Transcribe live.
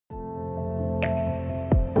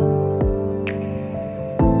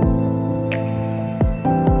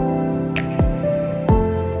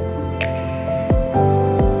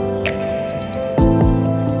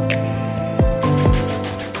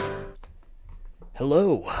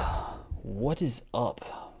Hello, what is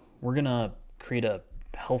up? We're gonna create a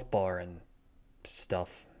health bar and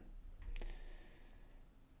stuff.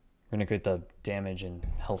 We're gonna create the damage and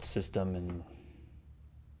health system and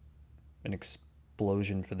an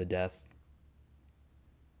explosion for the death.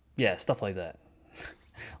 Yeah, stuff like that.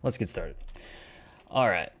 Let's get started. All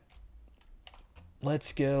right,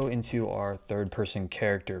 let's go into our third person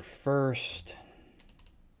character first.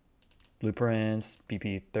 Blueprints,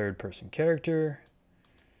 BP third person character,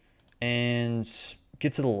 and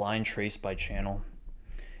get to the line trace by channel.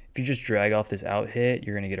 If you just drag off this out hit,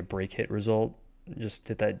 you're going to get a break hit result. Just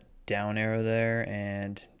hit that down arrow there,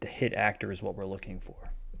 and the hit actor is what we're looking for.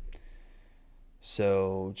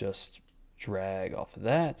 So just drag off of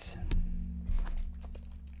that.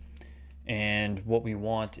 And what we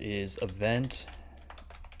want is event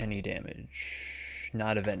any damage.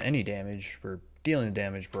 Not event any damage. We're dealing the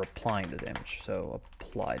damage, we're applying the damage. So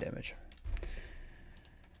apply damage.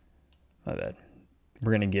 My bad.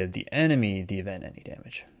 We're going to give the enemy the event any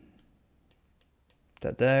damage.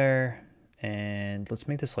 That there, and let's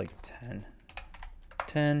make this like 10.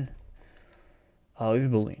 10. Oh, we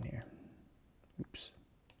have a Boolean here. Oops.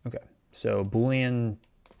 Okay, so Boolean,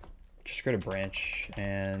 just create a branch,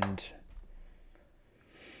 and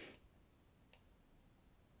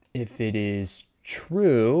if it is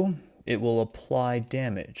true, it will apply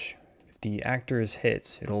damage. If the actor is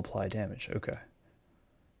hit, it'll apply damage. Okay, that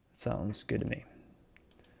sounds good to me.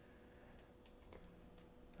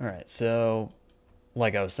 All right, so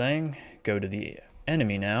like I was saying, go to the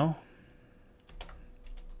enemy now.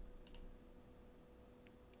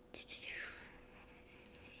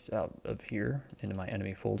 Out of here, into my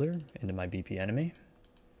enemy folder, into my BP enemy.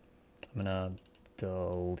 I'm gonna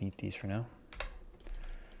delete these for now,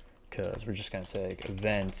 because we're just gonna take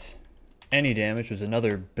event any damage, was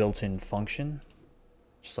another built-in function,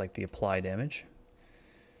 just like the apply damage.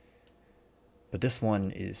 But this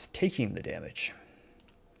one is taking the damage.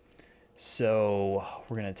 So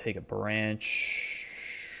we're going to take a branch.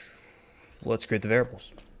 Let's create the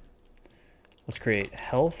variables. Let's create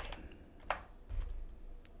health.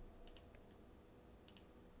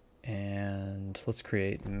 And let's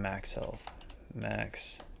create max health.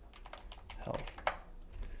 Max health.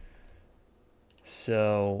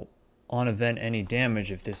 So on event any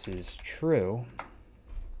damage, if this is true,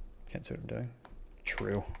 can't see what I'm doing.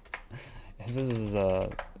 True. If this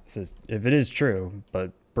is if it is true,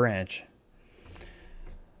 but branch,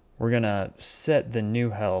 we're gonna set the new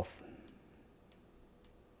health.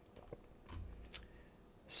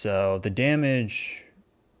 So the damage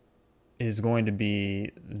is going to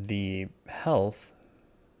be the health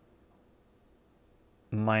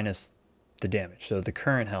minus the damage. So the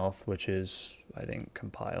current health, which is, I think,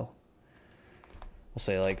 compile, we'll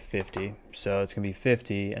say like 50. So it's gonna be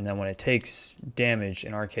 50, and then when it takes damage,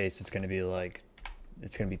 in our case, it's gonna be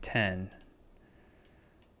 10.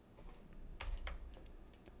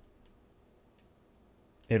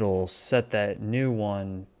 It'll set that new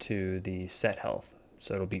one to the set health,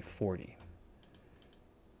 so it'll be 40.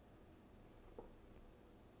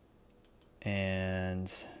 And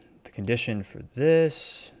the condition for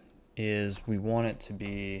this is we want it to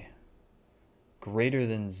be greater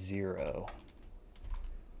than 0.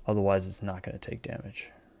 Otherwise, it's not going to take damage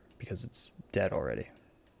because it's dead already.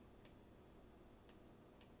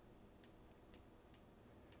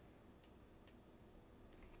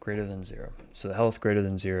 Greater than 0. So the health greater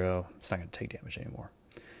than 0, it's not going to take damage anymore.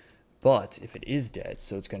 But if it is dead,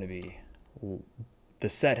 so it's going to be, the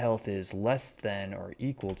set health is less than or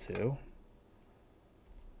equal to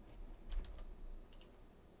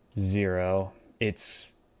 0,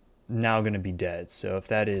 it's now going to be dead. So if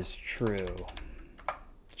that is true,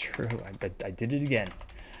 I did it again.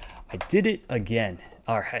 I did it again.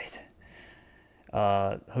 All right.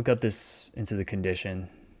 Hook up this into the condition,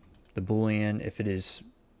 the Boolean. If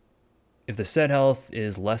the set health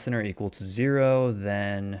is less than or equal to 0,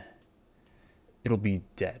 then it'll be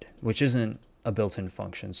dead, which isn't a built-in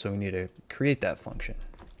function, so we need to create that function.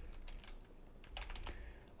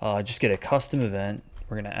 Just get a custom event.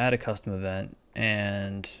 We're going to add a custom event,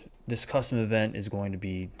 and this custom event is going to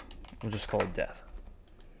be, we'll just call it death.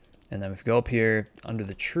 And then if we go up here under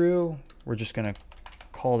the true, we're just going to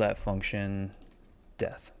call that function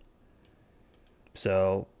death.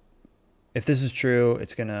 So if this is true,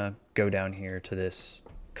 it's going to go down here to this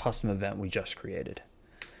custom event we just created.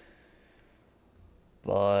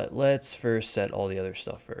 But let's first set all the other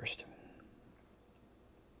stuff first.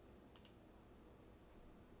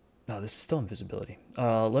 Oh, this is still invisibility.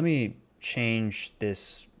 Let me change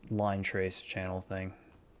this line trace channel thing.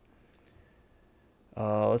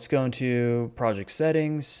 Let's go into project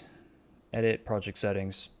settings, edit project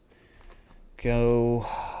settings, go,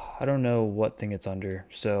 I don't know what thing it's under,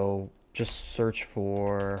 so just search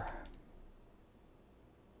for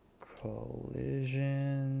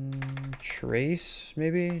collision trace,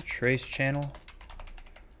 maybe trace channel.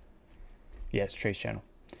 Yes, trace channel.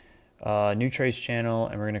 New trace channel,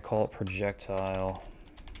 and we're going to call it projectile.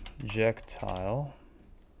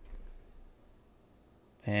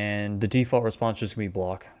 And the default response is just going to be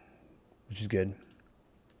block, which is good.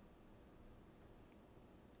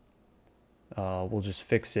 We'll just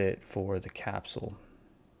fix it for the capsule,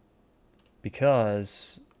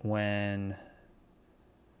 because when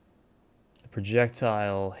the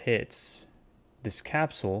projectile hits this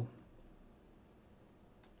capsule,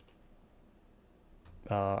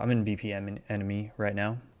 I'm in BPM enemy right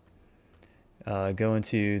now. Go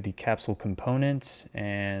into the capsule component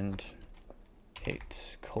and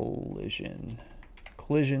hit collision.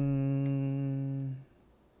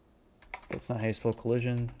 That's not how you spell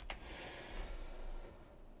collision.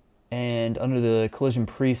 And under the collision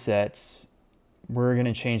presets, we're going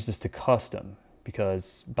to change this to custom,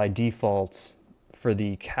 because by default for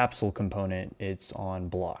the capsule component, it's on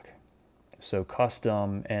block. So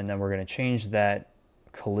custom, and then we're going to change that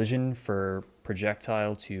collision for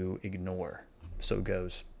projectile to ignore. So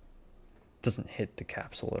it doesn't hit the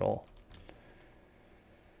capsule at all.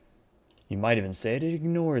 You might even say it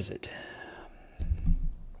ignores it.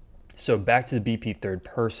 So back to the BP third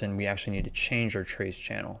person, we actually need to change our trace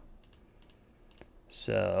channel.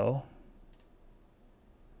 So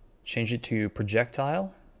change it to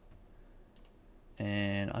projectile.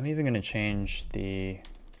 And I'm even going to change the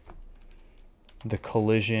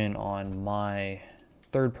collision on my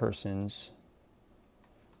third person's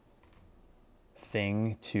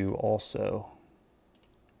thing to also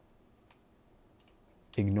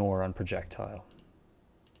ignore on projectile.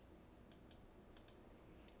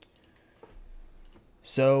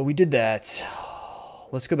 So we did that.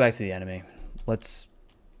 Let's go back to the enemy. Let's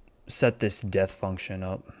set this death function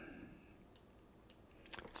up.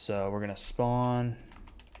 So we're going to spawn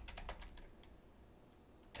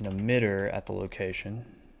an emitter at the location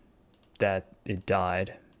that it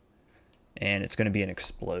died, and it's going to be an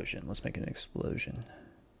explosion. Let's make it an explosion.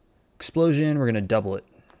 Explosion, we're going to double it.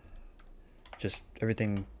 Just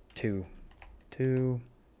everything 2, 2,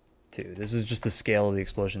 2. This is just the scale of the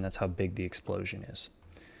explosion. That's how big the explosion is.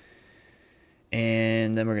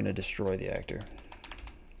 And then we're going to destroy the actor.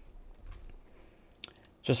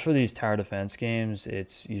 Just for these tower defense games,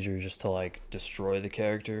 it's easier just to like destroy the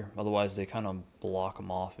character. Otherwise, they kind of block them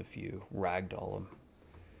off if you ragdoll them.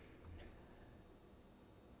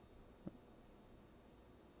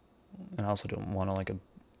 And I also don't want to like a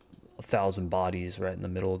 1,000 bodies right in the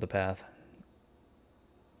middle of the path.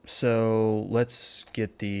 So let's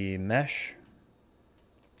get the mesh,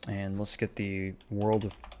 and let's get the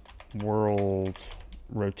world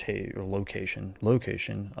rotate or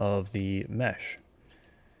location of the mesh.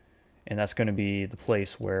 And that's going to be the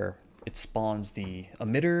place where it spawns the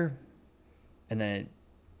emitter and then it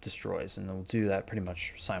destroys, and we'll do that pretty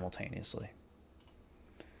much simultaneously.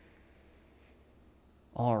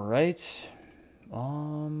 All right. It's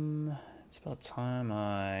about time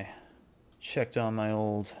I checked on my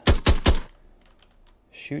old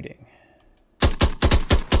shooting.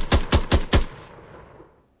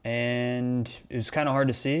 And it was kind of hard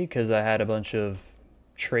to see because I had a bunch of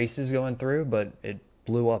traces going through, but it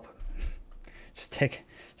blew up. Just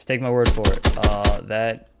take my word for it.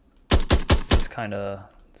 That is kind of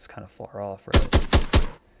far off, right?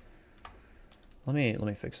 Let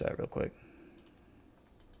me fix that real quick.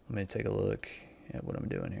 Let me take a look at what I'm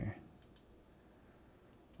doing here.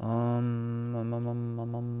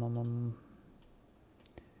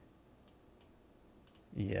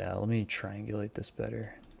 Yeah, let me triangulate this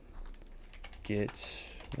better. Get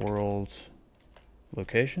world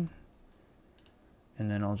location,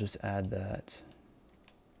 and then I'll just add that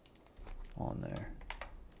on there.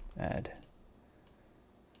 Add.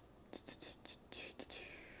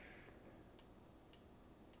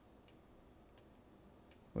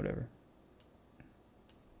 Whatever.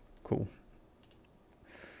 Cool.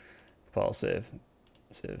 File save.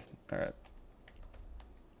 Save. All right.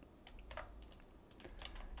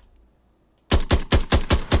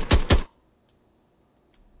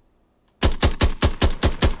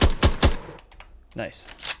 Nice.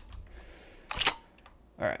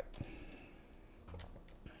 All right.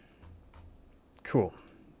 Cool.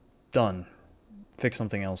 Done. Fix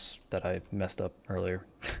something else that I messed up earlier.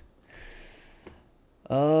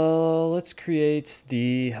 Let's create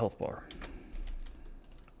the health bar.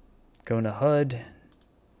 Go into HUD.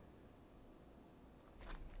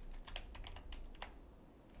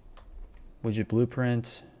 widget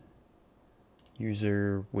blueprint,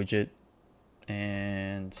 user widget,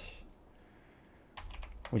 and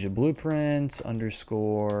widget blueprint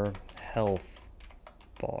underscore health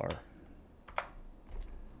bar.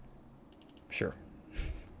 Sure.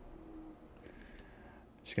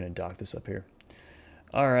 Just gonna dock this up here.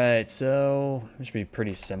 All right, so it should be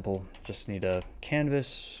pretty simple. Just need a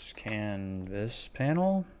canvas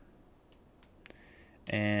panel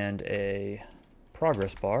and a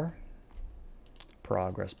progress bar.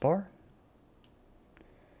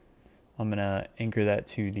 I'm gonna anchor that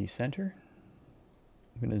to the center.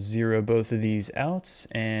 I'm gonna zero both of these out,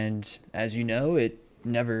 and as you know, it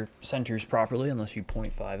never centers properly unless you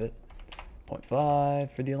 0.5 it.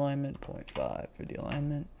 0.5 for the alignment, 0.5 for the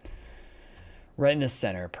alignment. Right in the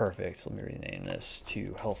center, perfect. So let me rename this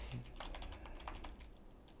to health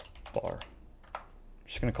bar. I'm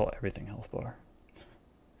just gonna call everything health bar.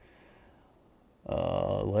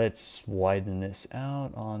 Let's widen this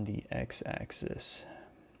out on the x-axis.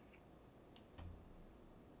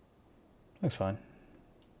 Looks fine.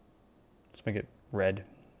 Let's make it red.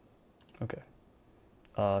 Okay.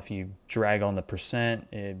 If you drag on the percent,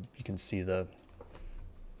 you can see the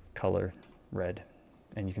color red,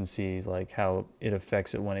 and you can see like how it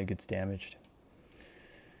affects it when it gets damaged.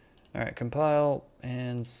 All right, compile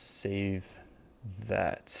and save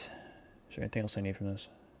that. Is there anything else I need from this?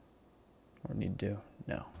 Or need to do?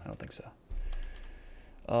 No, I don't think so.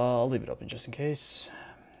 I'll leave it open just in case.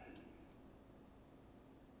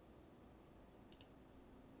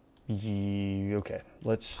 Okay,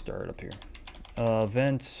 let's start up here.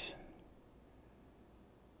 Event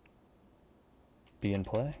begin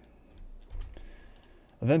play.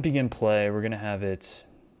 Event begin play, we're gonna have it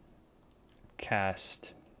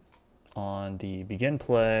cast on the begin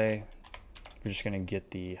play. We're just gonna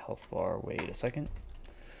get the health bar. Wait a second.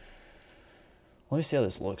 Let me see how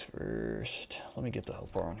this looks first. Let me get the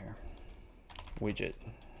health bar on here. Widget.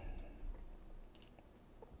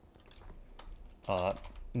 I'm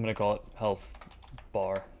gonna call it health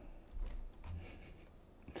bar.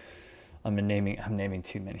 I'm naming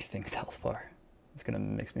too many things health bar. It's gonna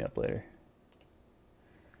mix me up later.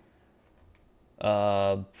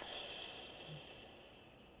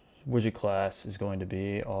 Widget class is going to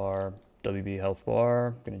be our WB health bar.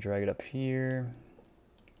 I'm gonna drag it up here.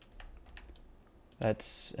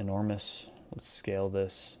 That's enormous. Let's scale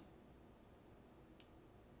this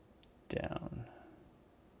down.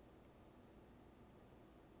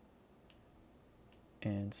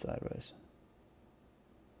 And sideways.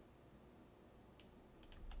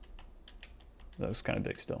 That looks kind of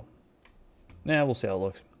big still. Yeah, we'll see how it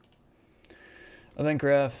looks. Event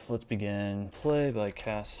graph, let's begin play by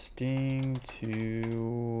casting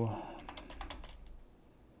to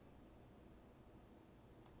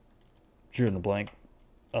drew in the blank.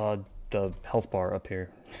 The health bar up here.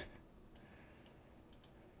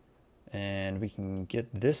 And we can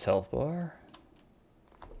get this health bar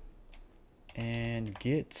and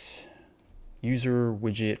get user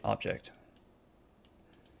widget object.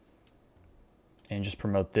 And just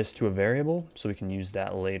promote this to a variable so we can use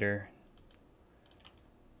that later.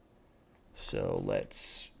 So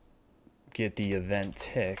let's get the event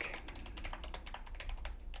tick.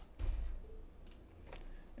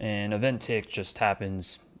 And event tick just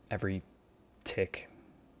happens every tick.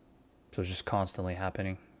 So it's just constantly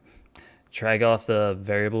happening. Drag off the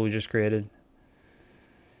variable we just created.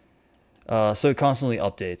 So it constantly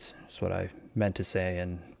updates, is what I meant to say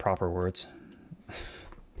in proper words.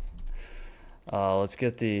 Let's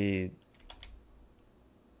get the,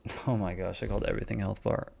 oh my gosh, I called everything health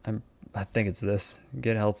bar. I think it's this,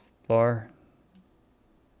 get health bar.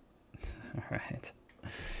 All right.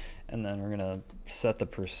 And then we're gonna set the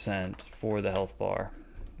percent for the health bar.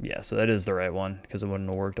 Yeah, so that is the right one because it wouldn't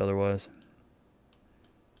have worked otherwise.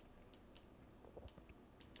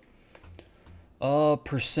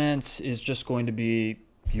 Percent is just going to be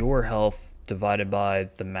your health divided by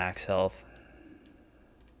the max health.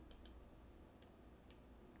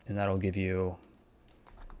 And that'll give you,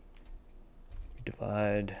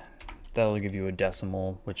 that'll give you a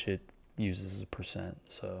decimal, which it uses as a percent.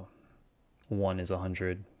 So 1 is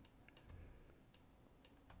 100.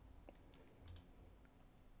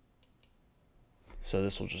 So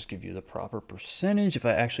this will just give you the proper percentage. If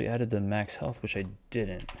I actually added the max health, which I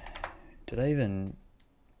didn't. Did I even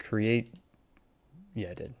create?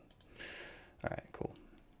 Yeah, I did. All right, cool.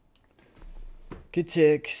 Good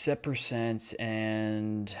tick, set percent,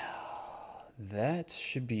 and that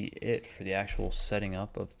should be it for the actual setting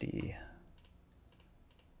up of the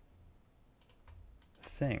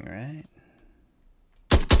thing, right?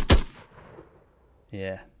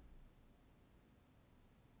 Yeah.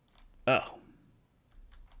 Oh,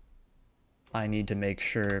 I need to make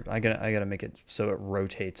sure, I gotta make it so it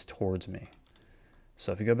rotates towards me.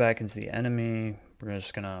 So if you go back into the enemy, we're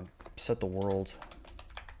just gonna set the world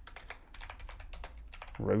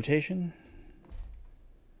rotation.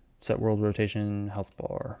 Set world rotation health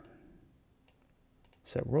bar.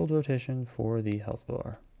 Set world rotation for the health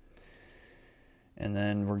bar. And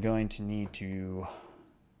then we're going to need to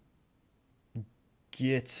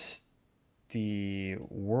get the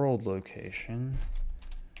world location,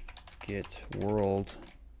 get world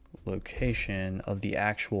location of the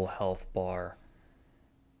actual health bar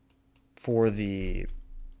for the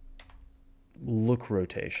look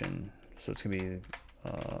rotation. So it's gonna be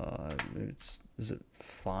is it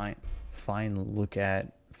fine look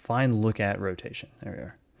at rotation. There we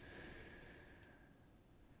are.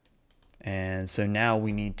 And so now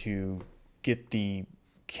we need to get the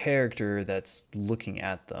character that's looking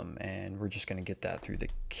at them, and we're just going to get that through the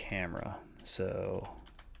camera. So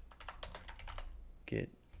get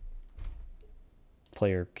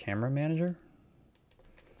player camera manager,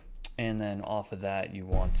 and then off of that you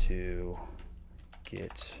want to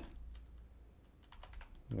get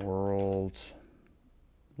world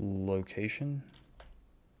location.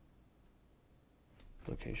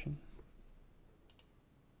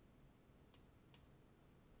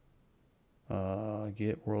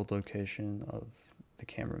 Get world location of the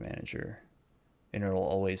camera manager, and it'll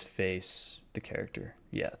always face the character.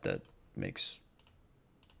 Yeah, that makes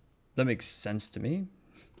sense to me.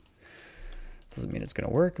 Doesn't mean it's gonna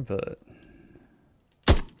work, but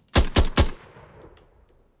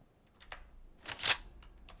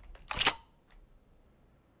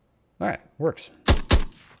all right, works.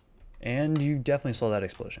 And you definitely saw that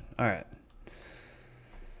explosion. All right.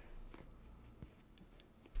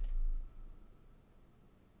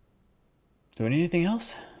 Doing anything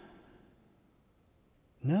else?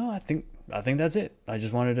 No, I think that's it. I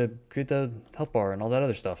just wanted to create the health bar and all that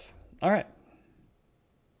other stuff. All right.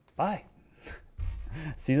 Bye.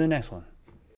 See you in the next one.